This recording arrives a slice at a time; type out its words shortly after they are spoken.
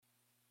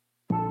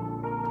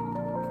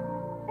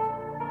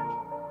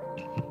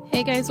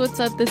Hey guys, what's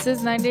up? This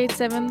is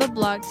 98.7 The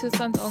Block,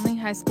 Tucson's only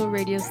high school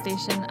radio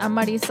station. I'm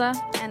Marisa.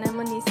 And I'm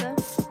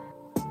Anissa.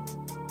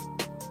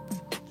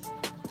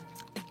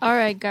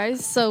 Alright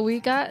guys, so we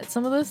got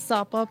some of the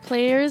softball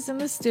players in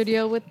the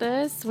studio with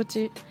us.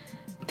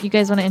 You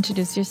guys want to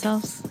introduce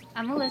yourselves?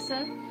 I'm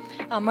Alyssa.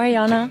 I'm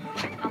Mariana.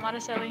 I'm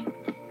Araceli.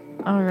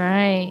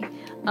 Alright.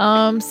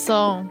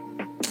 So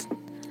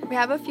We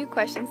have a few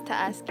questions to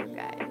ask you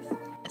guys.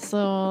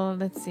 So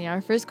let's see.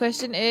 Our first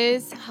question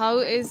is, how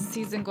is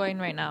season going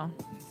right now?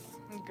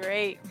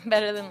 Great.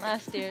 Better than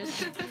last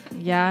year's.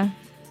 Yeah.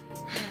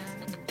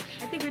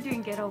 I think we're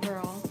doing good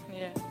overall.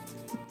 Yeah.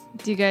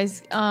 Do you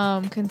guys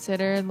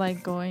consider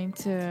like going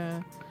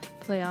to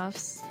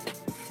playoffs?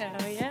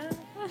 Hell yeah.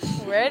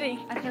 Ready.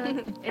 I feel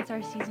like it's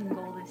our season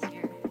goal this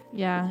year.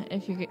 Yeah.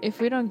 If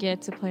we don't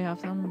get to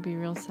playoffs, I'm gonna be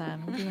real sad.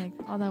 I'll be like,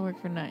 all that work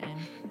for nothing.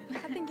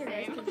 I think you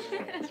guys can do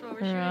it. That's what we're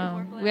For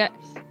shooting real.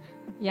 for.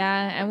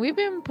 Yeah, and we've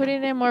been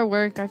putting in more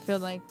work, I feel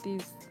like,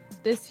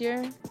 this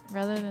year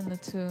rather than the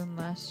two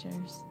last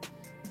years.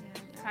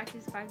 Yeah,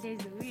 practice 5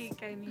 days a week.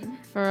 I mean,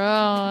 For real.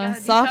 gotta do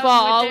Softball something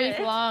all with week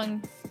it.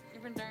 long.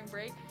 Even during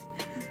break.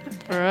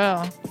 For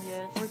real.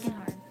 Yes. working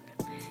hard.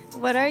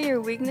 What are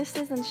your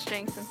weaknesses and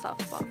strengths in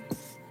softball?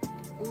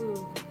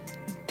 Ooh.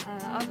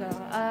 I'll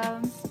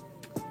go.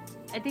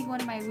 I think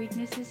one of my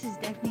weaknesses is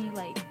definitely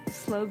like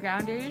slow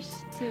grounders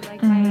to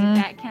like my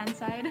backhand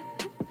side.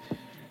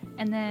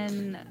 And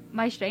then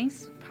my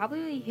strengths,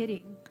 probably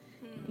hitting.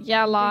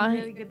 Yeah, Been La.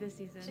 really good this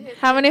season.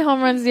 How many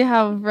home runs do you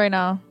have right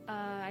now?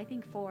 I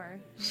think 4.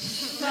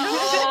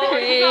 Oh,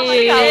 Hey,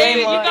 you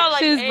got like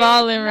she's 8.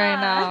 balling right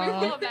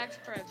Pull now. it back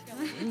spreads.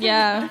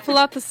 Yeah, pull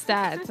out the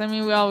stats. I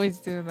mean, we always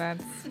do that.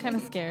 It's kind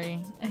of scary.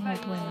 I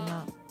hate pulling them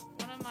out.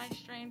 One of my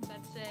strengths,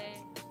 I'd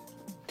say,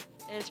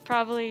 is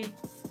probably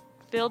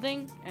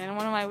fielding, and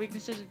one of my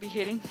weaknesses would be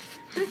hitting.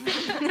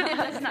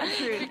 That's not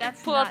true.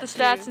 That's Pull not out the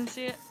stats true. and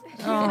see it.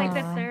 She's like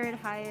the Aw. third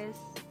highest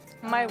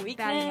My batting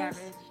weakness?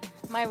 average.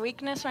 My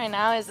weakness right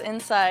now is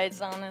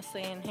insides,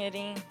 honestly, and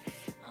hitting.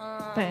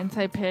 The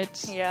inside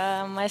pitch.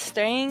 Yeah, my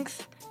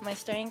strength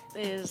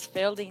is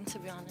fielding, to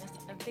be honest.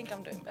 I think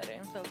I'm doing better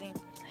in fielding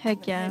Heck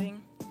than yeah.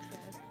 hitting.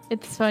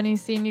 It's funny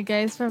seeing you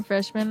guys from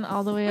freshman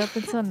all the way up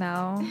until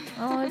now.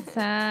 Oh, it's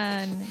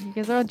sad. You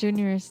guys are all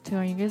juniors too.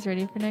 Are you guys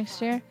ready for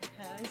next year?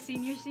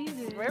 Senior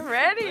season. We're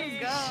ready.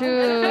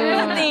 Shoot.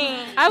 Ready.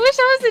 I wish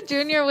I was a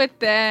junior with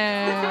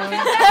them. Oh,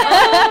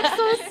 I'm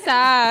so The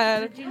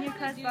sad. junior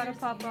class about to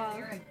pop off.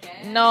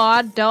 No,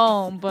 I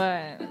don't,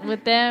 but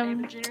with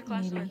them, Junior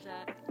class maybe. starts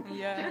at.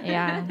 Yeah.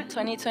 Yeah.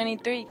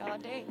 2023. All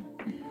day.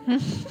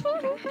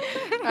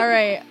 All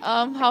right.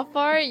 How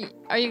far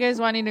are you guys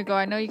wanting to go?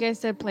 I know you guys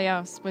said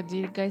playoffs, but do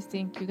you guys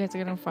think you guys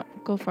are gonna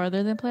go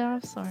farther than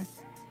playoffs, or?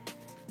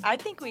 I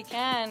think we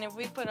can if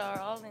we put our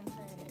all into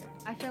it.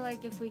 I feel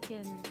like if we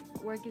can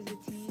work as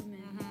a team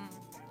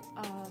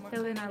and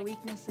fill in our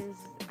weaknesses,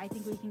 I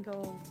think we can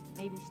go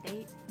maybe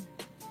state.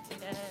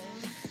 Yes.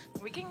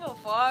 We can go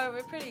far.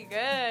 We're pretty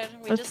good.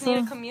 We That's just need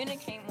so- to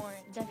communicate more.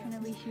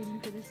 Definitely shooting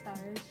for the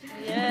stars.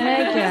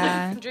 Heck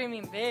yeah.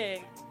 Dreaming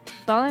big.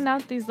 Balling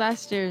out these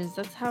last years.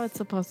 That's how it's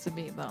supposed to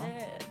be, though.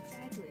 Yes.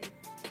 Exactly.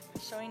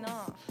 Showing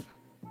off.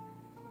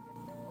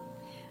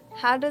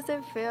 How does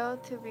it feel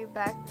to be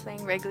back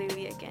playing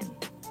regularly again?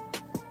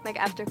 Like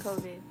after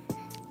COVID?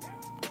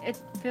 It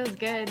feels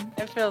good.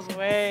 It feels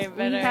way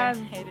better. We have,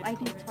 Hated I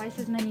think, COVID. twice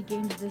as many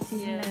games this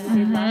season Yeah. as we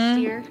did last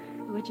Mhm. year,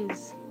 which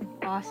is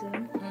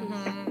awesome.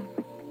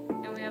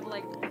 And we have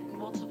like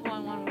multiple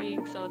in 1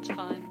 week, so it's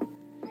fun.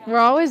 We're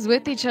always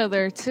with each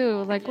other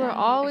too. Like we're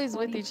always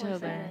with each 24/7.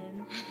 other.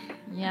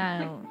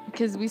 Yeah,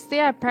 because we stay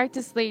at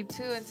practice late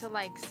too until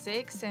like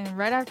 6, and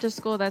right after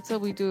school, that's what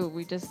we do.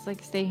 We just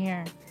like stay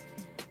here,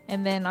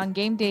 and then on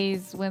game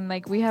days when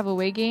like we have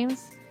away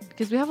games,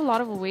 because we have a lot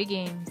of away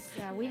games.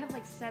 Yeah, we have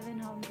like 7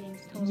 home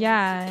games total.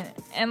 Yeah,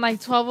 and like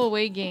 12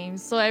 away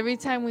games. So every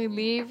time we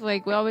leave,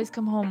 like we always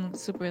come home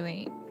super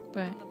late.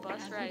 But The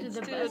bus Those rides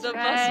are too. bus The bus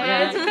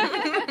rides.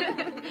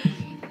 rides.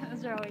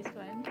 Those are always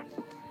fun.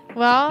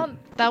 well,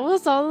 that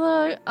was all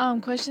the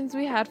questions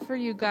we had for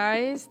you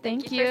guys.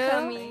 Thank you. For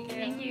coming.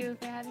 Thank you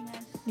for having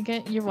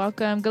us. You're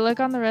welcome. Good luck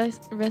on the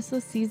rest of the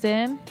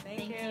season.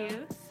 Thank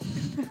you.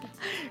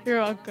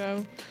 You're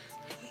welcome.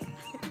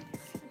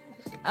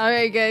 All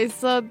right, guys.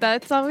 So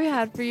that's all we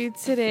had for you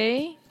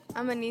today.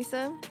 I'm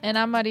Anissa. And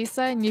I'm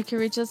Marisa, and you can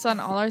reach us on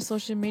all our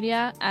social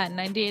media at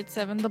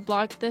 98.7 The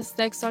Block. This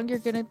next song you're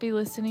going to be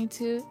listening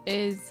to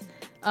is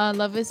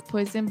Love is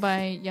Poison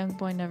by Young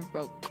Boy Never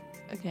Broke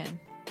Again.